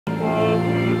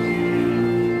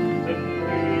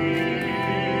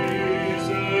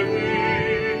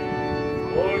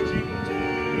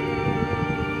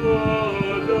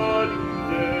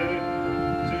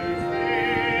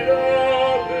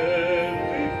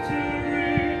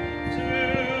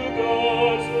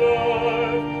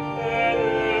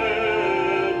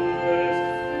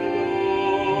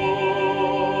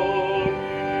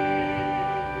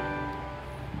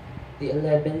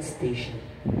11th station.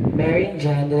 Mary and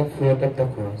John at the foot of the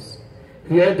cross.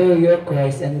 We adore you,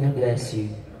 Christ, and we bless you.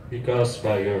 Because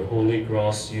by your holy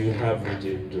cross you have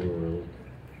redeemed the world.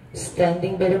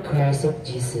 Standing by the cross of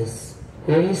Jesus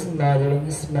were his mother and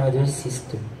his mother's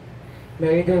sister,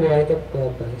 Mary the wife of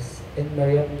Clopas, and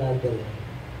Mary of Magdalene.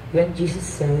 When Jesus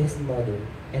saw his mother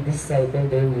and the disciple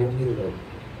there whom he loved,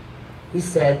 he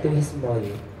said to his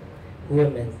mother,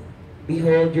 Woman,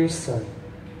 behold your son.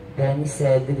 Then he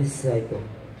said to the disciple,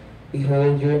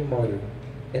 Behold your mother.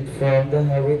 And from the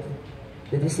hour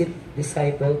the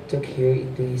disciple took her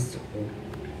into his home.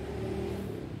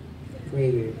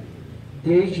 Prayer.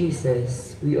 Dear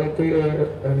Jesus, we offer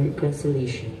our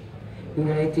reconciliation. We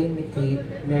want to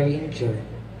imitate Mary and John.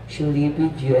 She lived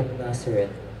with you at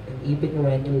Nazareth, and even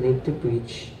when you lived to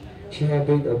preach, she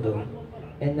hovered above.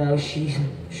 And now she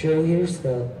showed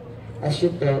herself as she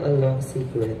fell along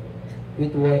secret,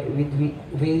 with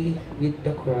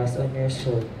the cross on your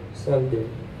shoulder.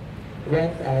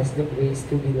 Grant us the grace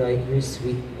to be like your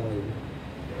sweet mother.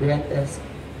 Grant us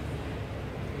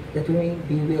that we may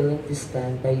be willing to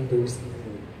stand by those in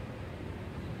need.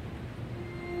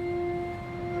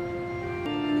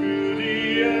 To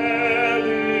the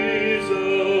alleys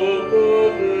of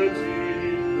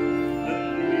poverty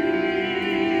and misery,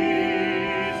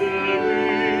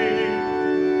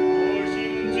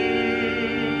 rushing to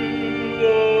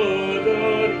a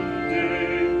dawning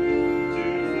day, to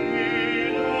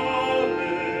freedom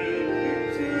and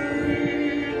victory,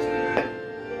 to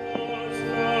God's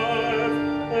life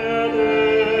and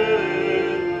endless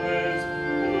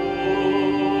glory.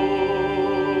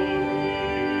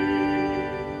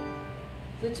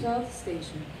 The 12th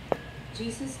station.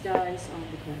 Jesus dies on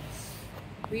the cross.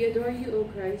 We adore you, O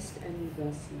Christ, and we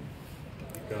bless you.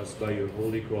 Because by your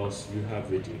holy cross you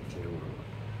have redeemed the world.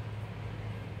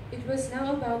 It was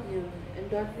now about noon, and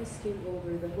darkness came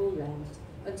over the whole land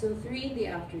until 3 in the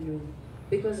afternoon,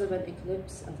 because of an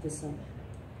eclipse of the sun.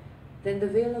 Then the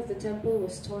veil of the temple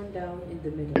was torn down in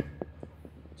the middle.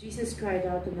 Jesus cried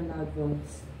out in a loud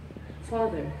voice,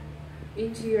 Father,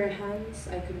 into your hands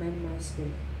I commend my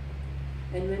spirit.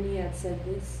 And when he had said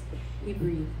this, he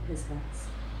breathed his last.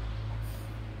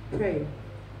 Pray.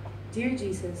 Dear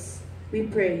Jesus, we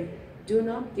pray, do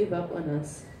not give up on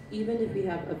us, even if we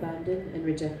have abandoned and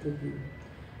rejected you.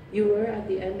 You were at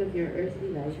the end of your earthly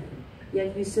life,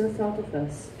 yet you still thought of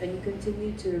us, and you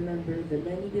continued to remember the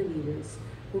many believers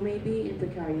who may be in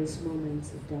precarious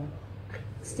moments of doubt.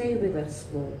 Stay with us,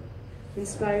 Lord.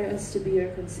 Inspire us to be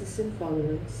your consistent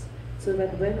followers, so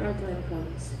that when our time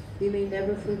comes, we may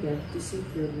never forget to seek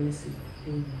your mercy.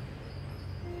 Amen.